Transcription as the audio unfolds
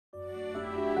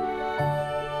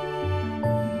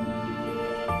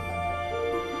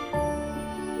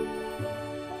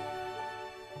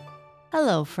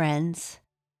Hello, friends,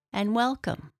 and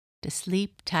welcome to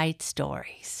Sleep Tight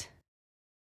Stories,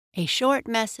 a short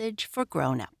message for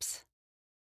grown-ups.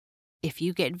 If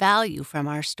you get value from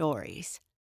our stories,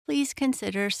 please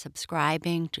consider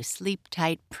subscribing to Sleep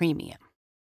Tight Premium.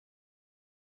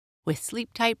 With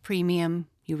Sleep Tight Premium,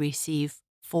 you receive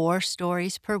 4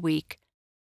 stories per week,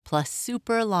 plus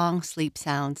super long sleep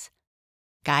sounds,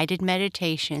 guided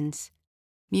meditations,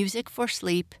 music for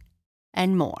sleep,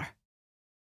 and more.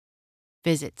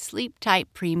 Visit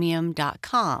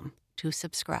sleeptightpremium.com to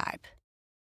subscribe.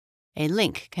 A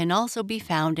link can also be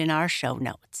found in our show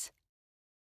notes.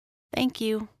 Thank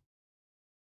you.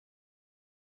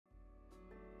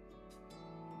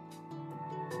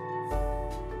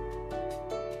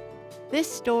 This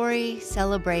story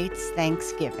celebrates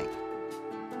Thanksgiving.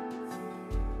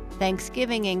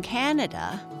 Thanksgiving in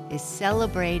Canada is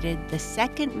celebrated the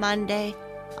second Monday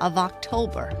of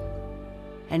October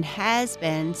and has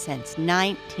been since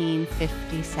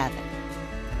 1957.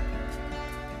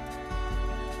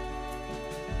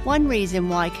 One reason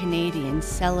why Canadians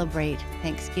celebrate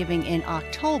Thanksgiving in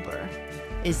October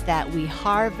is that we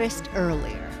harvest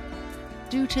earlier,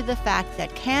 due to the fact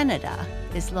that Canada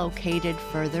is located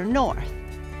further north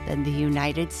than the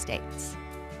United States.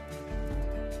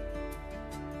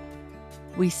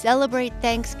 We celebrate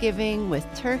Thanksgiving with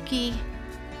turkey,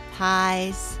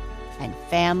 pies, and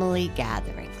family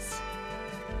gatherings.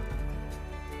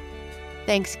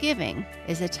 Thanksgiving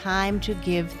is a time to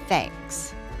give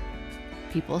thanks.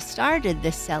 People started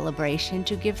this celebration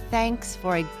to give thanks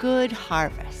for a good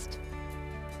harvest.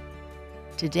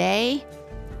 Today,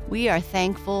 we are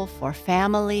thankful for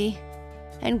family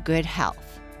and good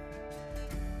health.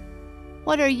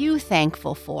 What are you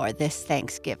thankful for this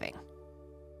Thanksgiving?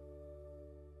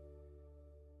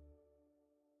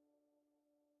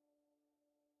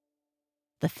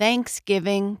 The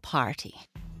Thanksgiving Party.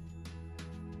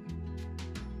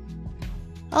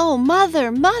 "Oh,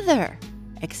 Mother, Mother!"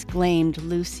 exclaimed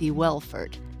Lucy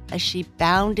Welford as she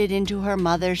bounded into her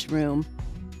mother's room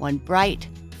one bright,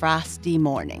 frosty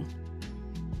morning.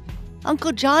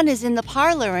 "Uncle John is in the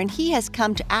parlor and he has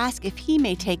come to ask if he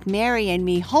may take Mary and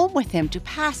me home with him to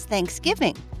pass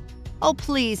Thanksgiving. Oh,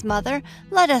 please, Mother,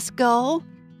 let us go.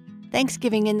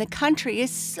 Thanksgiving in the country is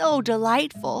so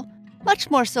delightful.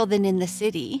 Much more so than in the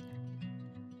city.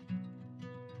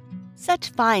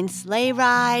 Such fine sleigh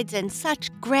rides and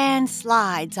such grand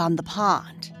slides on the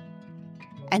pond.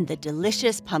 And the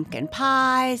delicious pumpkin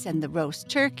pies and the roast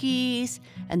turkeys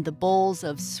and the bowls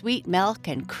of sweet milk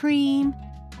and cream,"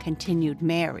 continued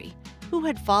Mary, who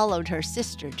had followed her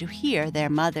sister to hear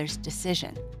their mother's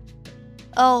decision.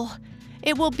 "Oh,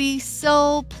 it will be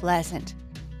so pleasant.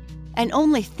 And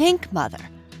only think, Mother,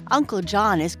 Uncle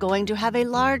John is going to have a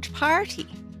large party,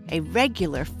 a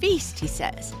regular feast, he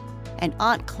says, and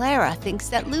Aunt Clara thinks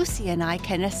that Lucy and I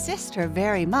can assist her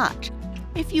very much,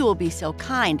 if you will be so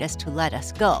kind as to let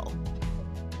us go."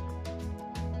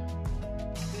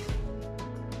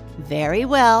 "Very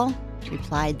well,"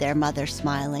 replied their mother,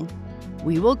 smiling.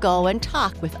 "We will go and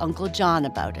talk with Uncle John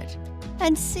about it,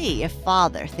 and see if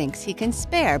Father thinks he can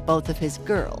spare both of his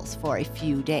girls for a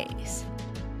few days."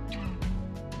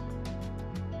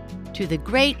 To the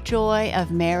great joy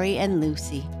of Mary and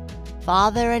Lucy,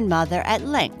 Father and Mother at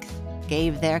length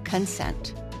gave their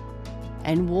consent,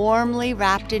 and warmly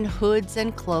wrapped in hoods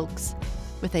and cloaks,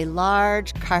 with a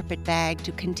large carpet bag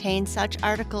to contain such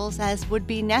articles as would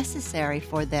be necessary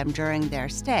for them during their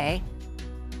stay,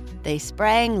 they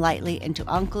sprang lightly into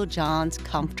Uncle John's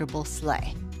comfortable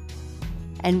sleigh,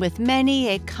 and with many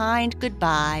a kind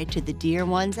goodbye to the dear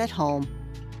ones at home,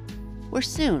 were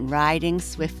soon riding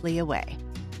swiftly away,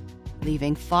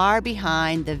 leaving far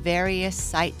behind the various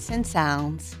sights and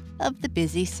sounds of the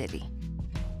busy city.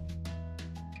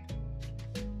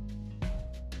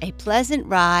 A pleasant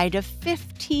ride of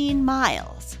 15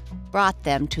 miles brought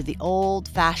them to the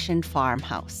old-fashioned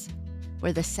farmhouse,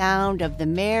 where the sound of the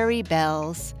merry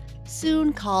bells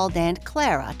soon called Aunt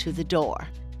Clara to the door.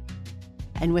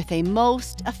 And with a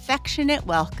most affectionate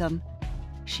welcome,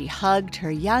 she hugged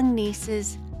her young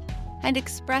nieces and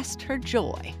expressed her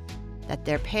joy that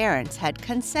their parents had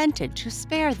consented to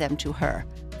spare them to her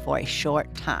for a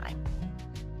short time.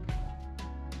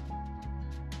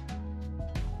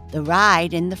 The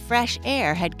ride in the fresh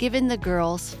air had given the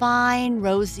girls fine,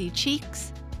 rosy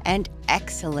cheeks and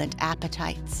excellent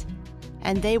appetites,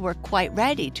 and they were quite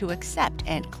ready to accept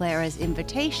Aunt Clara's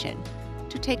invitation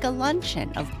to take a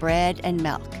luncheon of bread and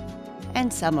milk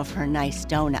and some of her nice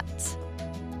donuts.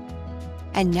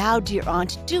 "And now, dear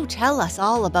Aunt, do tell us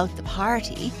all about the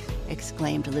party,"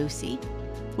 exclaimed Lucy.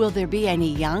 "Will there be any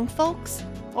young folks,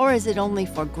 or is it only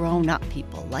for grown-up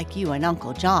people like you and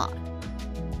Uncle John?"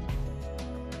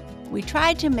 We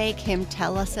tried to make him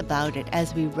tell us about it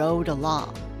as we rode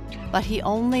along, but he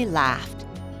only laughed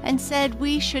and said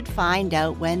we should find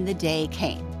out when the day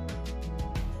came.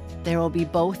 "There will be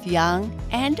both young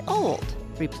and old,"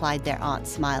 replied their aunt,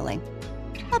 smiling.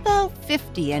 "About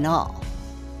 50 in all.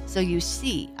 So you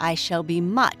see, I shall be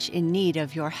much in need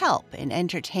of your help in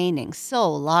entertaining so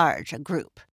large a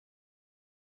group."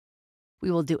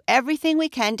 "We will do everything we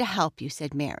can to help you,"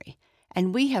 said Mary,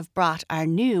 "and we have brought our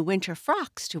new winter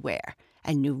frocks to wear,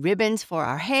 and new ribbons for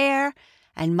our hair,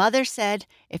 and Mother said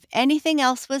if anything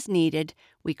else was needed,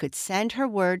 we could send her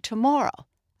word tomorrow,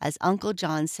 as Uncle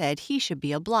John said he should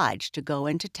be obliged to go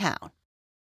into town."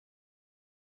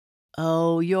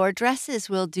 "Oh, your dresses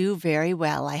will do very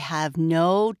well, I have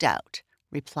no doubt,"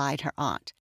 replied her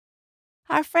aunt.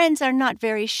 "Our friends are not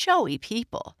very showy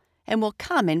people, and will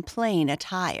come in plain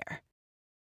attire.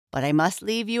 But I must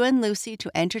leave you and Lucy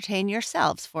to entertain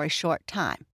yourselves for a short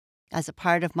time, as a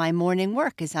part of my morning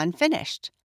work is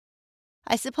unfinished.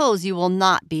 I suppose you will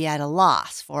not be at a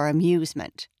loss for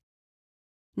amusement."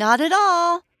 "Not at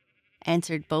all,"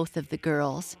 answered both of the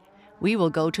girls. "We will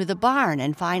go to the barn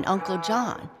and find Uncle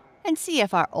John, and see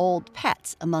if our old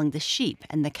pets among the sheep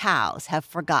and the cows have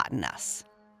forgotten us."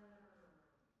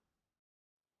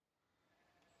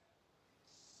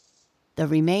 The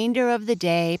remainder of the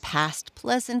day passed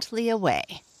pleasantly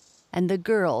away, and the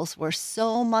girls were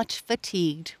so much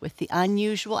fatigued with the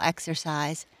unusual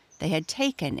exercise they had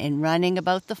taken in running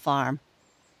about the farm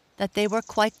that they were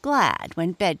quite glad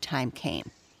when bedtime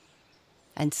came,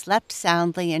 and slept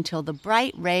soundly until the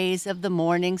bright rays of the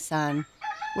morning sun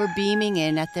were beaming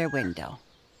in at their window.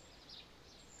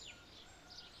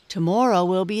 "Tomorrow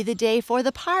will be the day for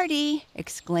the party,"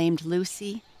 exclaimed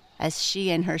Lucy, as she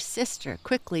and her sister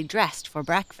quickly dressed for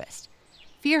breakfast,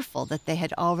 fearful that they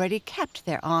had already kept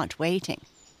their aunt waiting.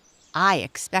 "I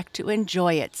expect to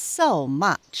enjoy it so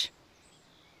much."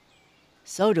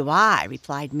 "So do I,"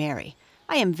 replied Mary.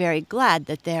 "I am very glad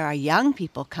that there are young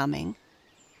people coming.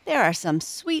 There are some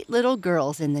sweet little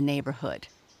girls in the neighborhood.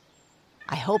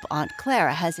 I hope Aunt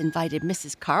Clara has invited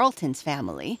Mrs. Carleton's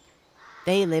family.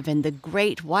 They live in the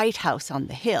great white house on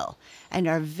the hill and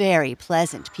are very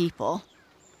pleasant people."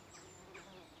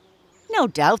 "No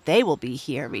doubt they will be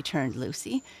here," returned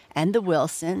Lucy, "and the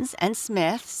Wilsons and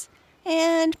Smiths,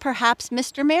 and perhaps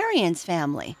Mr. Marion's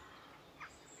family.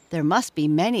 There must be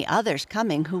many others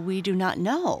coming who we do not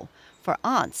know, for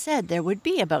Aunt said there would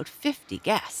be about 50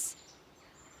 guests.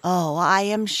 Oh, I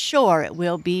am sure it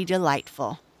will be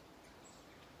delightful."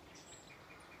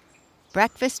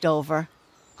 Breakfast over,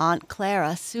 Aunt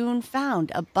Clara soon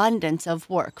found abundance of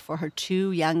work for her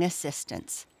 2 young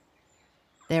assistants.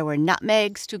 There were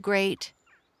nutmegs to grate,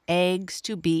 eggs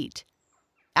to beat,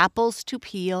 apples to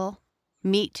peel,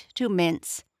 meat to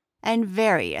mince, and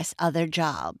various other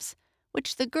jobs,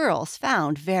 which the girls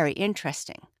found very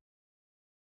interesting.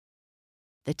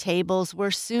 The tables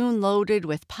were soon loaded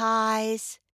with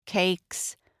pies,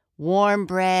 cakes, warm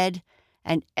bread,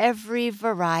 and every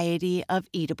variety of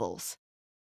eatables,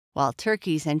 while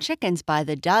turkeys and chickens by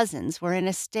the dozens were in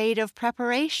a state of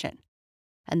preparation,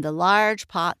 and the large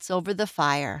pots over the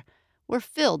fire were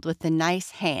filled with the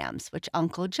nice hams which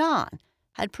Uncle John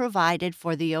had provided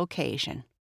for the occasion.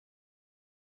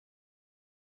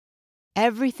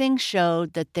 Everything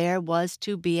showed that there was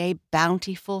to be a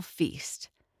bountiful feast,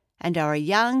 and our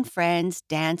young friends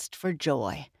danced for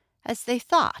joy as they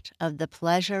thought of the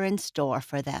pleasure in store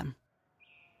for them.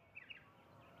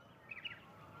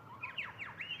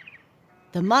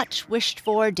 The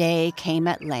much-wished-for day came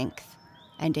at length,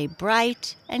 and a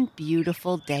bright and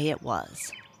beautiful day it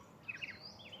was.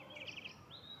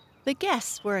 The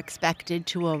guests were expected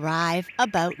to arrive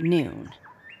about noon,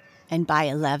 and by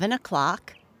 11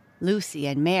 o'clock, Lucy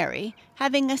and Mary,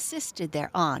 having assisted their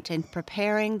aunt in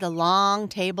preparing the long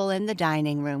table in the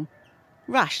dining room,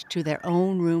 rushed to their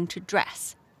own room to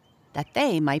dress, that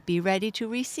they might be ready to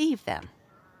receive them.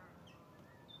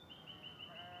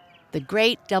 The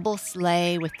great double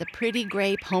sleigh with the pretty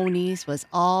gray ponies was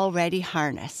already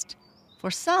harnessed, for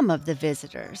some of the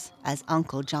visitors, as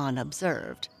Uncle John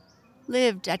observed,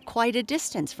 lived at quite a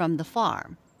distance from the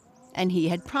farm, and he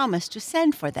had promised to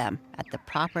send for them at the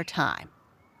proper time.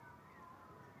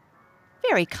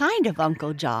 "Very kind of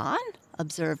Uncle John,"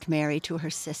 observed Mary to her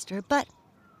sister, "but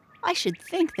I should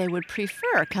think they would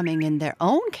prefer coming in their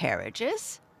own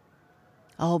carriages."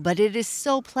 "Oh, but it is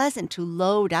so pleasant to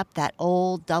load up that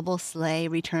old double sleigh,"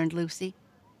 returned Lucy.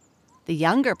 "The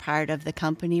younger part of the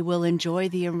company will enjoy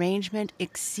the arrangement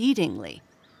exceedingly.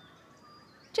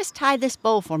 Just tie this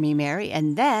bow for me, Mary,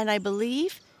 and then, I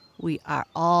believe, we are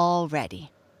all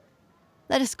ready.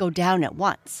 Let us go down at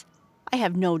once. I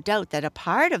have no doubt that a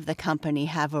part of the company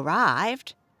have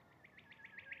arrived."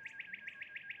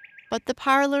 But the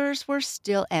parlors were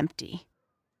still empty.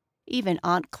 Even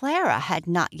Aunt Clara had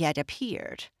not yet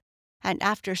appeared, and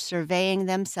after surveying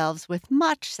themselves with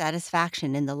much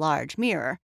satisfaction in the large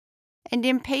mirror, and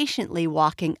impatiently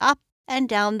walking up and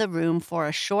down the room for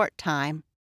a short time,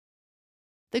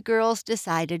 the girls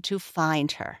decided to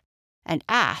find her and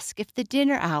ask if the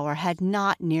dinner hour had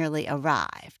not nearly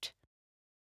arrived.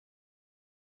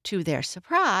 To their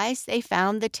surprise, they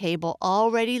found the table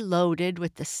already loaded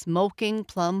with the smoking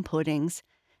plum puddings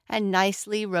and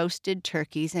nicely roasted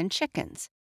turkeys and chickens,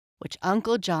 which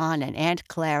Uncle John and Aunt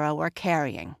Clara were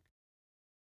carrying.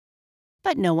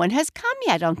 "But no one has come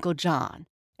yet, Uncle John,"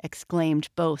 exclaimed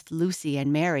both Lucy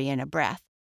and Mary in a breath.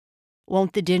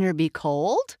 "Won't the dinner be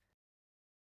cold?"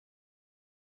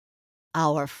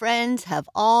 "Our friends have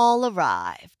all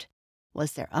arrived,"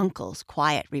 was their uncle's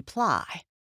quiet reply.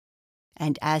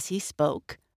 And as he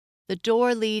spoke, the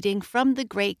door leading from the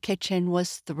great kitchen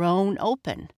was thrown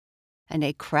open, and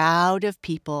a crowd of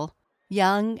people,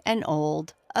 young and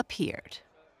old, appeared.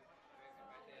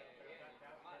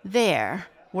 There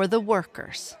were the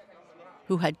workers,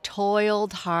 who had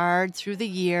toiled hard through the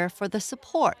year for the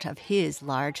support of his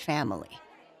large family.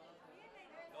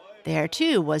 There,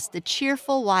 too, was the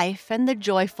cheerful wife and the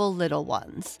joyful little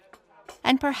ones,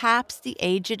 and perhaps the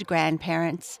aged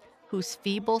grandparents whose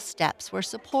feeble steps were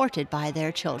supported by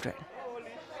their children,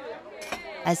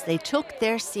 as they took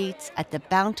their seats at the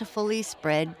bountifully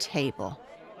spread table.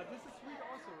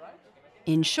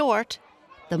 In short,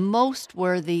 the most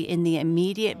worthy in the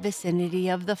immediate vicinity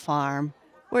of the farm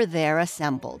were there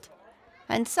assembled,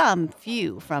 and some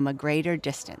few from a greater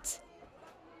distance.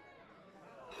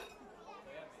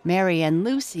 Mary and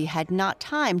Lucy had not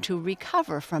time to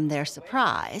recover from their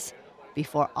surprise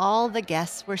before all the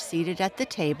guests were seated at the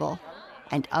table,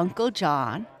 and Uncle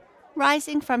John,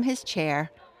 rising from his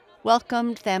chair,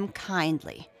 welcomed them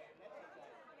kindly,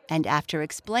 and after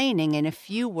explaining in a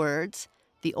few words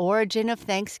the origin of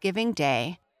Thanksgiving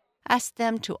Day, asked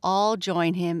them to all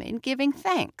join him in giving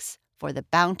thanks for the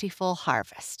bountiful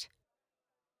harvest.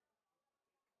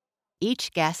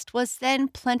 Each guest was then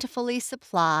plentifully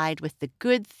supplied with the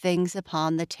good things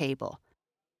upon the table,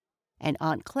 and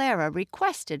Aunt Clara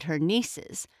requested her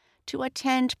nieces to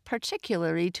attend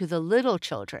particularly to the little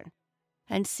children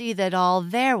and see that all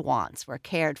their wants were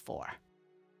cared for.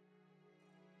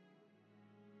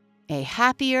 A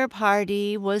happier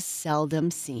party was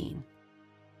seldom seen.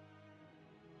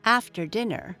 After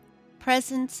dinner,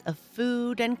 presents of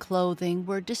food and clothing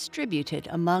were distributed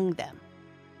among them,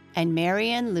 and Mary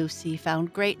and Lucy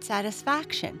found great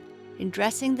satisfaction in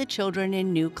dressing the children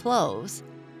in new clothes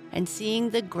and seeing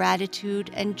the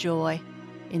gratitude and joy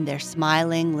in their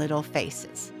smiling little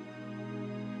faces.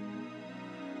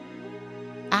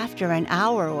 After an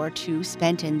hour or two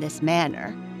spent in this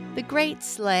manner, the great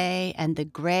sleigh and the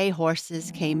gray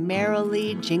horses came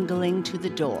merrily jingling to the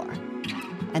door,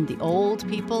 and the old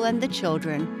people and the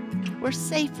children were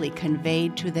safely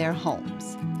conveyed to their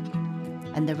homes.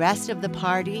 And the rest of the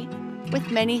party,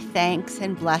 with many thanks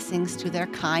and blessings to their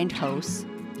kind hosts,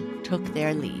 took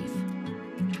their leave.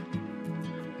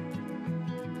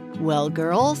 "Well,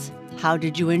 girls, how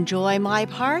did you enjoy my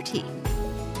party?"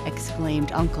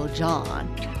 exclaimed Uncle John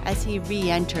as he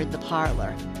re-entered the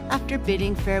parlor after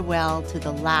bidding farewell to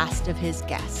the last of his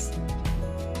guests.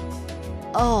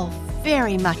 "Oh,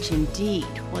 very much indeed,"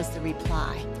 was the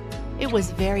reply. "It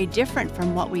was very different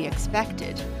from what we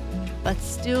expected, but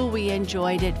still we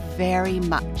enjoyed it very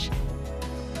much.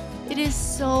 It is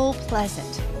so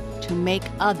pleasant to make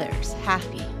others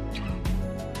happy."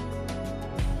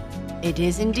 "It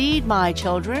is indeed, my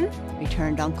children,"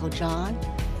 returned Uncle John,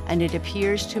 "and it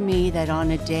appears to me that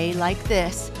on a day like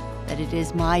this, that it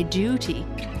is my duty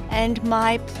and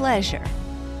my pleasure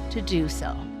to do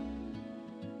so."